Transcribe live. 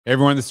Hey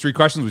everyone, this is 3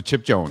 Questions with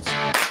Chip Jones.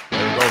 There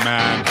we go,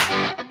 man.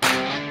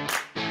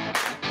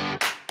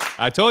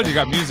 I told you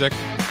got music.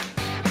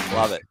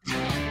 Love it.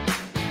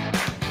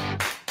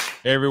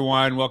 Hey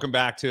everyone, welcome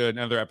back to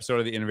another episode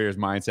of the Innovator's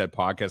Mindset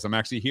Podcast. I'm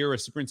actually here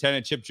with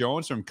Superintendent Chip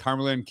Jones from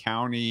Cumberland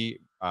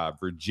County,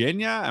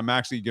 Virginia. I'm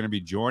actually going to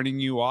be joining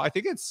you all. I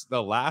think it's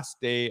the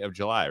last day of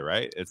July,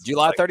 right? It's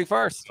July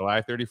 31st.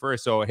 July 31st.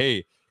 So,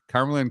 hey,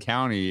 Cumberland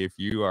County, if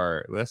you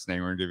are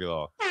listening, we're going to give you a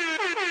little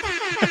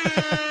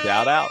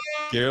Shout out.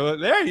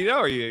 There you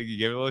go. You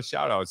give it a little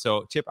shout out.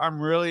 So, Chip,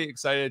 I'm really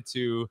excited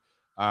to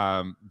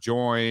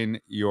join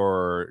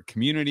your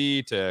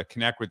community, to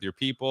connect with your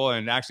people,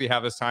 and actually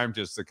have this time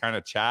just to kind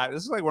of chat.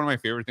 This is like one of my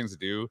favorite things to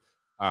do,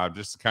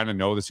 just to kind of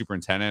know the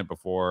superintendent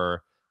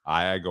before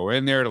I go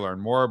in there to learn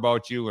more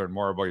about you, learn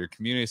more about your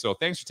community. So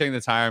thanks for taking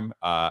the time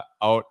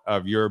out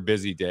of your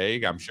busy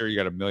day. I'm sure you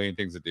got a million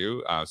things to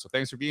do. So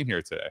thanks for being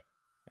here today.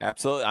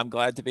 Absolutely. I'm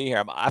glad to be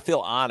here. I feel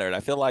honored. I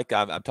feel like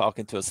I'm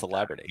talking to a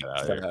celebrity.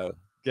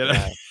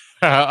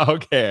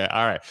 Okay.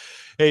 All right.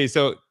 Hey,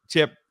 so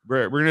Chip,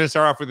 we're going to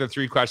start off with the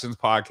 3 Questions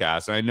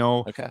podcast. And I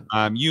know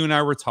you and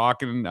I were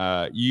talking,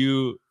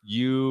 you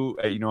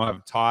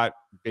have taught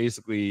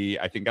basically,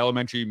 I think,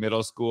 elementary,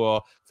 middle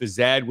school, phys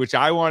ed, which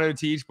I wanted to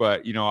teach,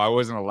 but, I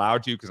wasn't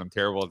allowed to because I'm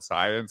terrible at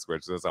science,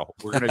 which is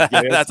we're going to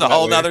get that's a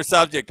whole nother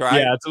subject,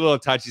 right? Yeah, it's a little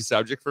touchy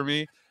subject for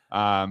me.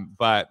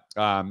 But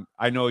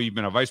I know you've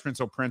been a vice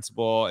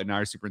principal, and now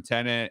you're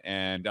superintendent,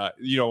 and,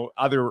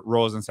 other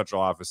roles in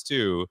central office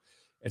too.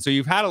 And so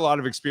you've had a lot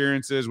of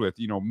experiences with,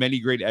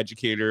 many great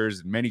educators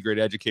and many great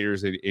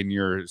educators in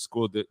your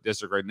school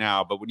district right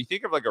now. But when you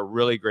think of like a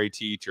really great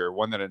teacher,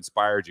 one that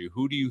inspired you,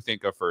 who do you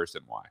think of first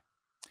and why?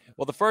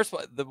 Well, the first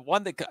one, the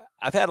one that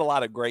I've had a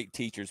lot of great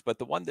teachers, but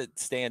the one that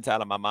stands out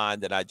of my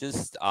mind that I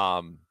just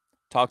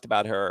talked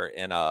about her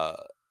in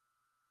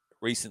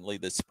recently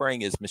this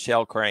spring is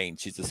Michelle Crane.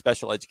 She's a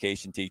special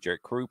education teacher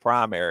at Couros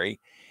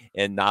Primary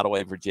in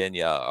Nottoway,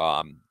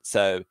 Virginia.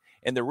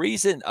 And the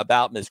reason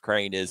about Miss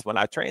Crane is when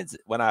I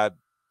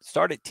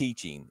started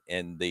teaching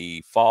in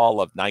the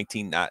fall of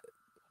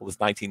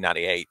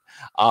 1998,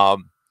 I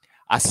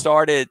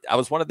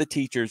was one of the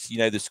teachers,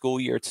 the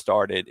school year had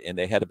started and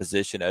they had a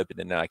position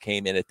open, and then I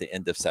came in at the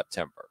end of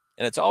September.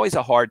 And it's always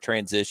a hard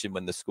transition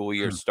when the school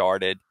year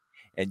started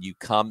and you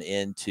come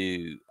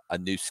into a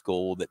new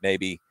school that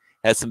maybe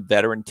has some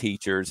veteran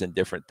teachers and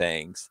different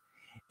things.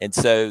 And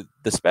so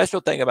the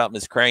special thing about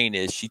Miss Crane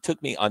is she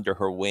took me under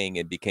her wing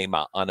and became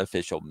my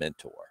unofficial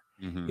mentor.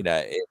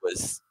 It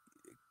was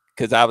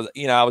because I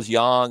was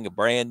young,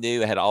 brand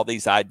new, I had all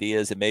these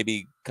ideas and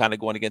maybe kind of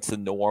going against the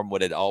norm,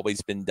 what had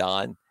always been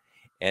done.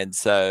 And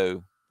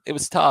so it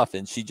was tough.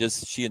 And she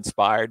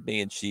inspired me,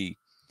 and she,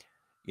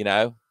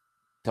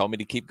 told me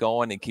to keep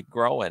going and keep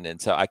growing. And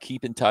so I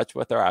keep in touch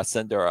with her. I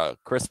send her a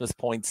Christmas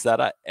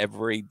poinsettia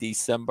every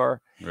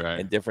December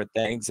and different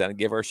things, and I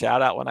give her a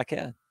shout out when I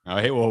can. Oh,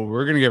 hey, well,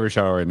 we're going to give her a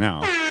shout out right now.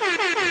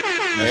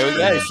 There we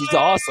go. She's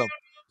awesome.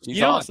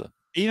 She's awesome.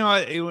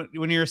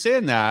 When you were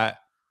saying that,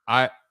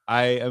 I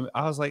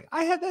was like,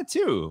 I had that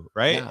too,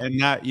 right? Yeah. And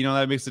that,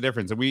 that makes a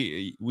difference. And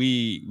we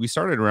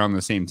started around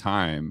the same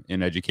time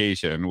in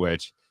education,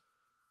 which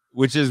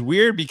is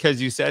weird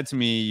because you said to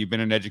me, you've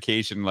been in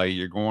education, like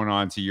you're going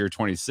on to year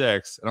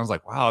 26. And I was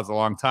like, wow, it's a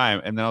long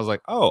time. And then I was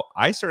like, oh,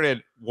 I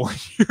started 1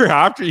 year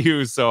after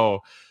you.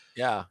 So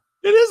yeah,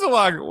 it is a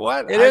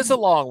long, It is a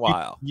long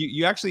while.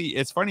 You actually,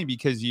 it's funny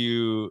because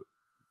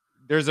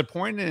there's a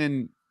point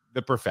in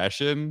the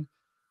profession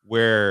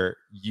where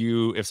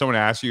if someone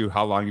asks you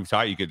how long you've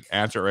taught, you could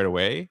answer it right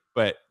away.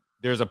 But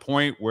there's a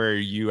point where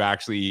you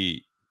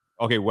actually,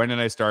 okay, when did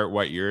I start?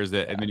 What year is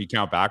it? And then you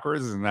count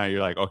backwards, and now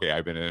you're like, okay,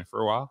 I've been in it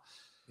for a while.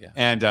 Yeah.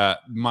 And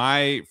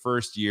my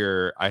first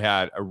year, I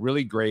had a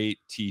really great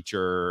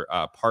teacher,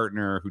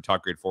 partner who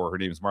taught grade 4. Her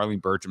name is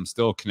Marlene Bertram.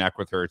 Still connect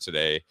with her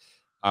today.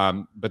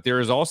 But there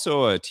is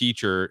also a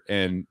teacher,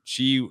 and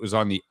she was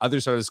on the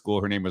other side of the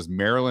school. Her name was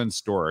Marilyn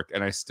Stork,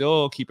 and I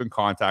still keep in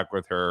contact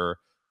with her.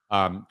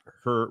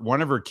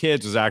 One of her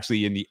kids was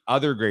actually in the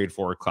other grade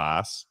 4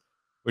 class,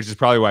 which is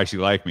probably why she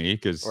liked me,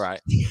 because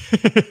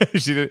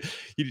she didn't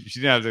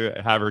have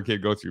to have her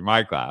kid go through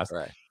my class.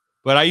 Right.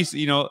 But I used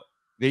to,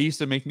 they used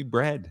to make me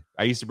bread.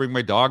 I used to bring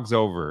my dogs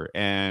over,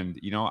 and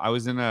I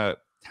was in a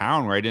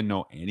town where I didn't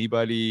know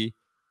anybody,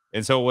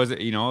 and so it was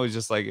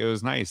just like, it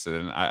was nice.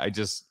 And I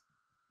just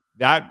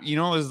that it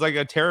was like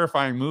a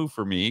terrifying move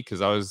for me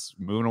because I was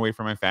moving away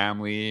from my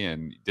family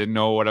and didn't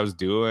know what I was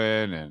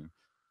doing. And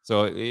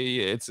so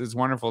it's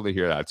wonderful to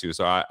hear that too.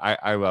 So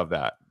I love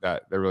that.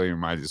 That really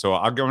reminds you. So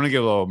I'm going to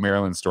give a little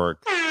Marilyn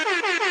Stork.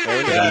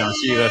 I know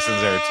she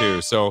listens there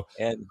too. So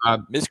and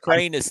Miss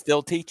Crane is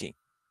still teaching.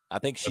 I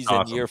think she's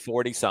in year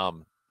 40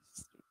 some.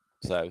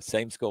 So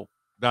same school.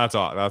 That's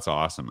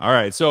awesome. All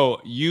right. So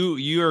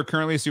you are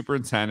currently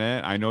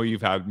superintendent. I know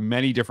you've had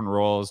many different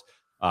roles,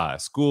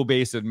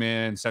 school-based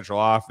admin, central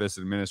office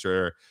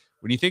administrator.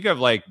 When you think of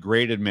like a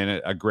great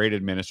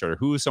administrator,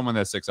 who is someone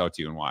that sticks out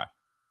to you and why?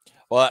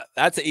 Well,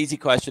 that's an easy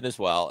question as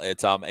well.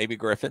 It's Amy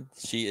Griffin.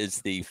 She is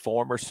the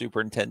former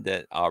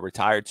superintendent,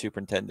 retired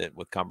superintendent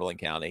with Cumberland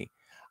County.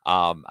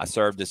 I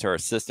served as her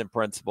assistant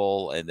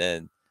principal, and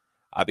then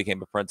I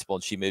became a principal,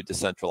 and she moved to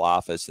central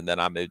office, and then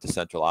I moved to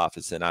central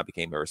office, and I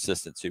became her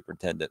assistant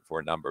superintendent for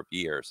a number of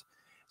years.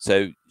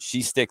 So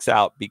she sticks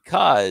out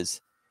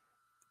because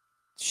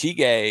she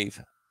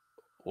gave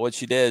what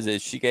she did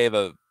is she gave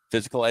a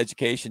physical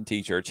education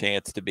teacher a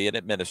chance to be an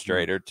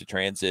administrator to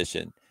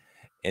transition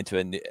into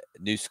a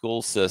new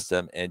school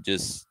system, and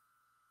just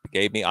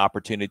gave me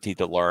opportunity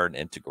to learn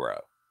and to grow.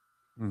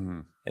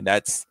 And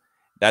that's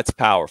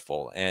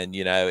powerful. And,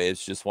 you know,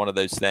 it's just one of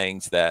those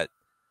things that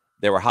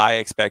there were high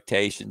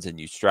expectations and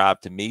you strive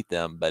to meet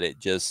them, but it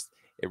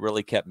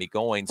really kept me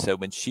going. So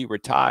when she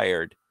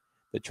retired,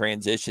 the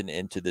transition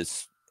into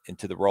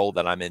the role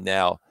that I'm in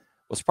now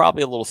was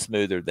probably a little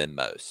smoother than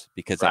most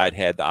because I'd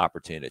had the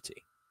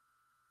opportunity.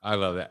 I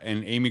love that.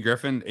 And Amy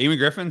Griffin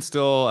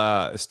still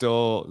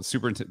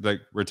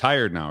like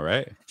retired now,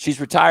 right? She's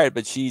retired,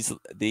 but she's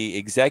the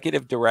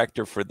executive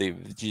director for the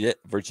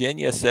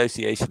Virginia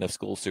Association of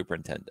School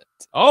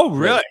Superintendents. Oh,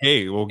 really?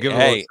 Hey, we'll give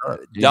a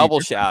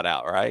double shout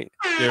out, right?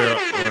 They're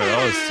one of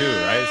those too,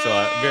 right?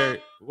 So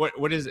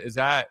what is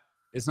that?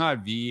 It's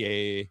not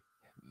VA.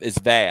 It's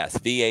VASS,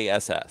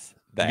 VASS.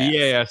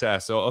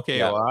 VASS. So okay,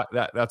 yep. Well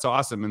that's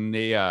awesome. And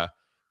they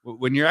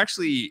when you're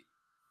actually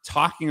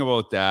talking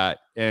about that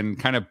and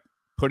kind of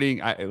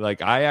putting,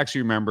 I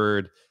actually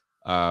remembered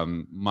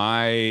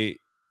my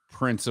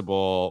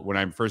principal when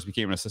I first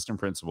became an assistant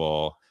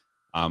principal,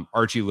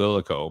 Archie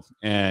Lilico,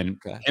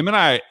 and him and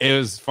I, it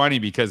was funny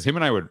because him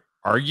and I would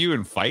argue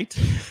and fight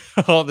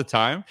all the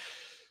time,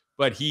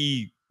 but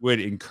he would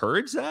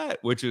encourage that,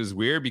 which is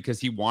weird because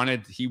he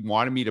wanted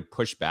me to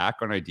push back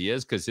on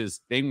ideas, because his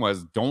thing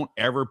was, don't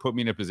ever put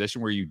me in a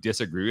position where you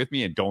disagree with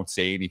me and don't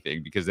say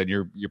anything, because then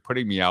you're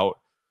putting me out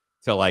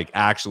to like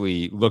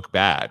actually look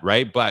bad,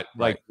 right? But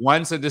like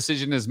once a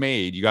decision is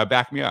made, you got to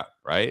back me up,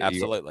 right?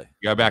 Absolutely.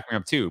 You got to back me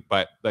up too.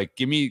 But like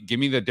give me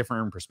the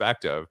different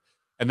perspective.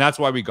 And that's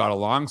why we got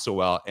along so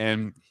well.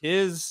 And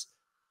his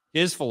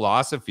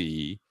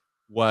philosophy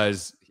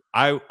was,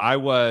 I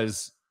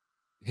was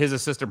his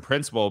assistant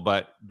principal,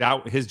 but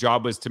that his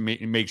job was to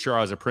make sure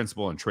I was a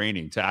principal in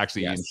training, to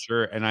actually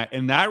ensure.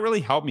 And that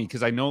really helped me,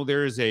 because I know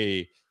there is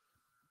a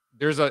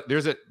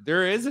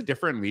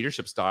different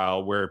leadership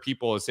style where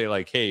people say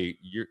like, hey,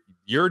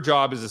 your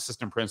job as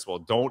assistant principal,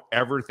 don't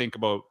ever think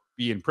about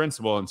being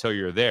principal until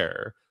you're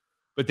there.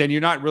 But then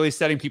you're not really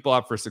setting people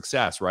up for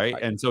success, right?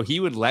 And so he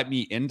would let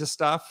me into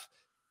stuff,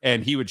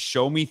 and he would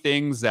show me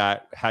things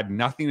that had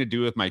nothing to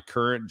do with my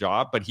current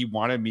job, but he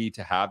wanted me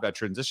to have that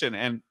transition.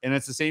 And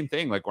it's the same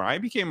thing. Like when I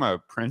became a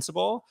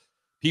principal,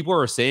 people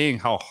were saying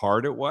how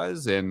hard it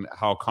was and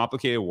how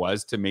complicated it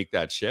was to make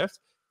that shift.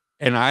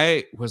 And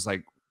I was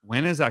like,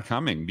 when is that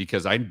coming?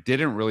 Because I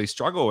didn't really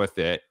struggle with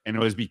it. And it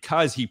was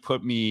because he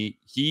put me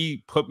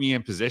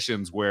in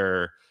positions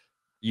where,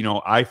 you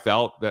know, I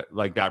felt that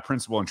like that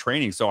principal in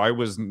training. So I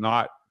was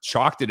not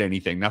shocked at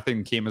anything.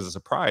 Nothing came as a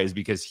surprise,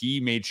 because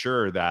he made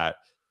sure that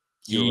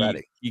he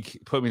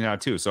put me in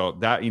that too. So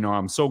that, you know,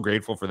 I'm so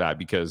grateful for that,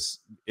 because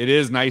it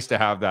is nice to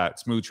have that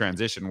smooth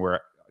transition where,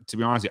 to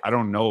be honest, I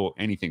don't know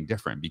anything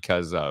different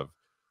because of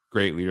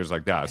great leaders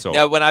like that. So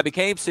now, when I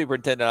became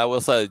superintendent, I will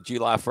say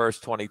July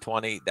 1st,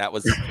 2020, that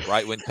was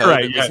right when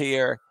COVID was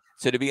here.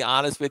 So to be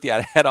honest with you,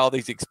 I had all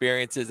these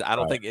experiences. I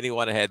don't think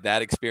anyone had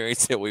that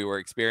experience that we were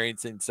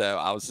experiencing. So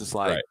I was just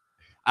like,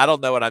 I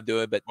don't know what I'm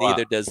doing, but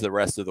neither does the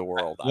rest of the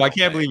world. Well, I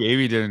can't believe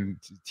Amy didn't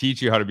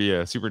teach you how to be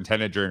a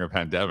superintendent during a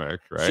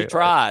pandemic, right? She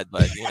tried,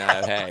 but you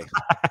know, hey.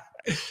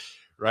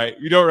 Right.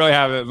 You don't really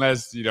have it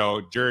unless, you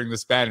know, during the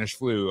Spanish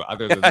flu.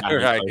 Other than that,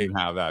 you didn't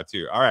have that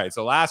too. All right.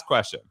 So last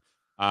question.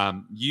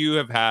 You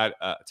have had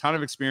a ton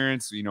of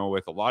experience, you know,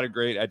 with a lot of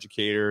great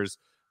educators,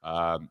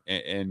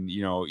 and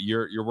you know,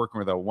 you're working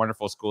with a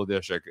wonderful school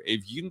district.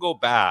 If you can go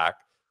back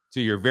to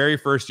your very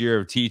first year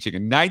of teaching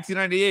in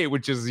 1998,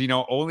 which is, you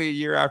know, only a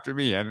year after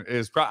me, and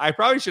I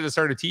probably should have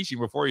started teaching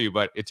before you,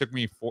 but it took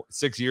me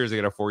 6 years to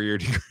get a 4-year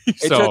degree.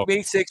 It took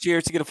me 6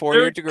 years to get a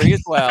 4-year degree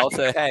as well.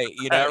 So hey,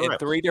 you know, in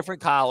 3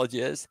 different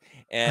colleges,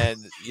 and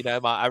you know,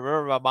 I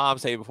remember my mom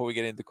saying before we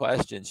get into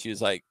questions, she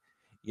was like,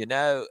 you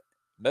know,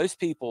 most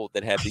people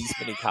that have these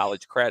many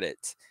college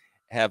credits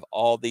have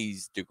all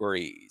these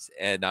degrees.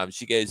 And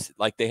she goes,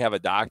 like, they have a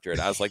doctorate.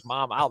 I was like,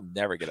 Mom, I'll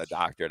never get a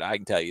doctorate. I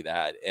can tell you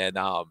that. And,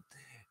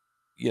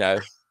 you know,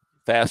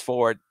 fast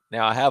forward,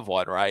 now I have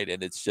one, right?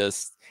 And it's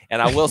just,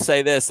 and I will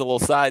say this, a little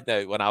side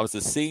note, when I was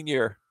a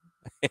senior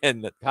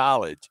in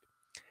college,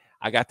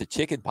 I got the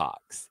chicken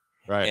pox.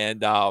 Right.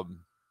 And,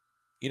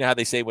 you know how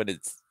they say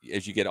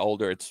as you get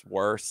older, it's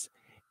worse.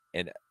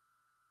 And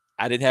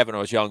I didn't have it when I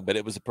was young, but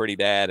it was pretty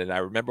bad. And I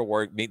remember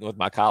meeting with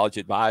my college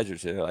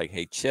advisors, and they're like,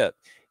 hey, Chip,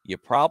 you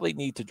probably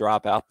need to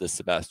drop out this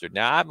semester.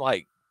 Now I'm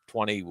like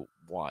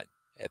 21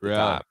 at the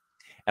time.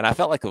 And I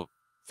felt like a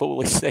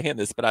foolish saying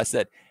this, but I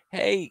said,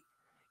 hey,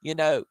 you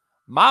know,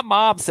 My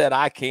mom said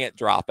I can't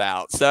drop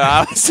out. So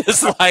I was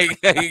just like,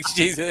 hey,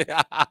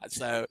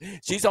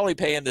 she's only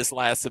paying this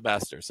last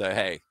semester. So,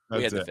 hey,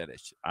 we had to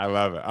finish. I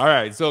love it. All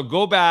right. So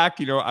go back,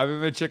 other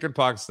than the chicken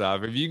pox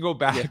stuff, if you can go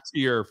back to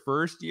your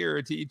first year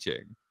of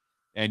teaching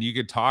and you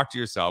could talk to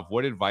yourself,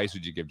 what advice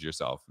would you give to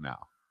yourself now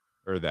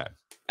or then?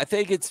 I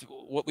think it's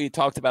what we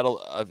talked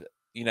about,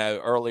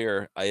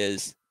 earlier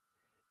is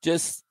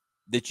just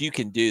that you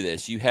can do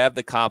this. You have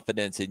the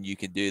confidence and you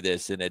can do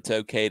this, and it's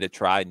okay to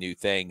try new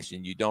things,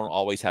 and you don't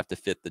always have to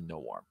fit the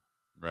norm.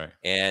 Right.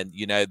 And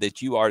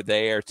that you are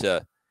there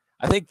to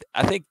I think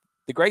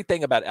the great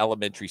thing about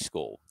elementary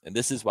school, and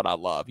this is what I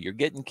love, you're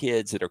getting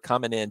kids that are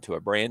coming into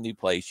a brand new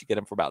place. You get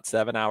them for about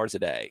 7 hours a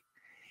day,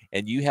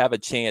 and you have a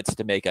chance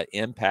to make an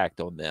impact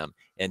on them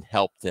and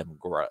help them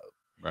grow.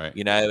 Right.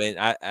 And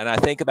I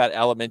think about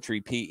elementary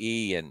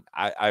PE, and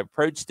I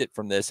approached it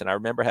from this, and I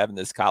remember having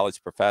this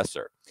college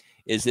professor.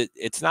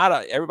 It's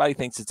not everybody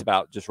thinks it's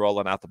about just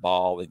rolling out the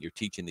ball and you're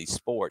teaching these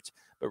sports,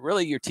 but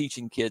really you're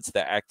teaching kids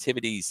the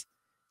activities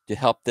to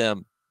help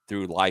them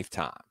through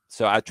lifetime.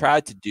 So I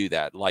tried to do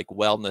that, like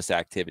wellness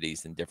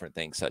activities and different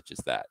things such as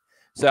that.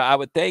 So I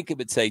would think it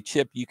would say,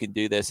 Chip, you can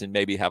do this, and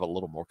maybe have a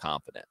little more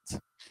confidence.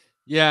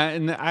 Yeah.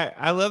 And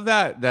I love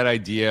that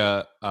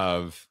idea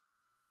of,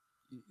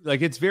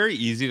 like, it's very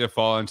easy to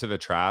fall into the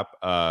trap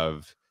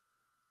of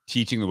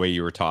teaching the way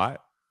you were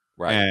taught.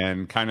 Right.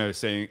 And kind of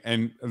saying,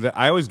 and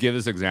I always give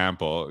this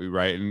example,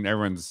 right? And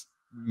everyone's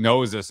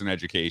knows this in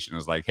education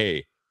is like,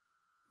 hey,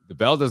 the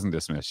bell doesn't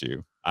dismiss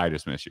you, I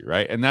dismiss you,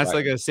 right? And that's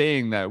like a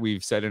saying that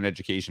we've said in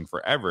education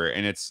forever.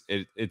 And it's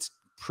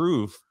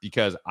proof,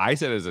 because I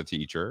said as a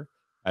teacher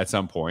at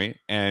some point,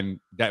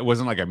 and that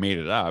wasn't like I made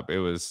it up. That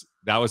was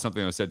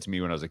something that was said to me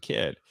when I was a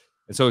kid.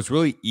 And so it's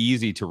really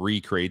easy to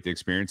recreate the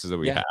experiences that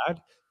we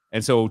had.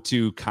 And so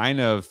to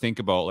kind of think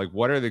about, like,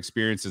 what are the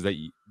experiences that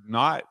you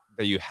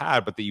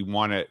had, but that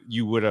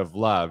you would have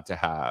loved to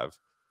have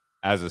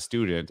as a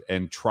student,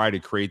 and try to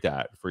create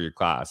that for your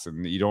class.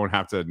 And you don't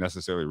have to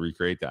necessarily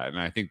recreate that. And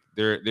I think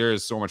there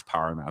is so much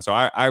power in that. So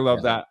I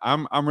love that.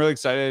 I'm really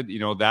excited,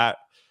 that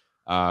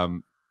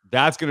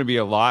that's going to be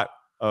a lot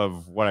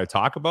of what I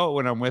talk about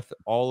when I'm with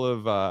all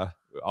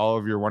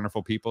of your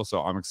wonderful people.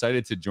 So I'm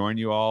excited to join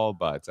you all.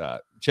 But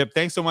Chip,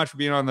 thanks so much for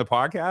being on the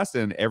podcast,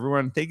 and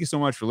everyone, thank you so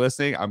much for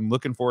listening. I'm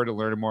looking forward to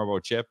learning more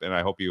about Chip, and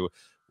I hope you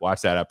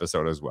watch that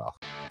episode as well.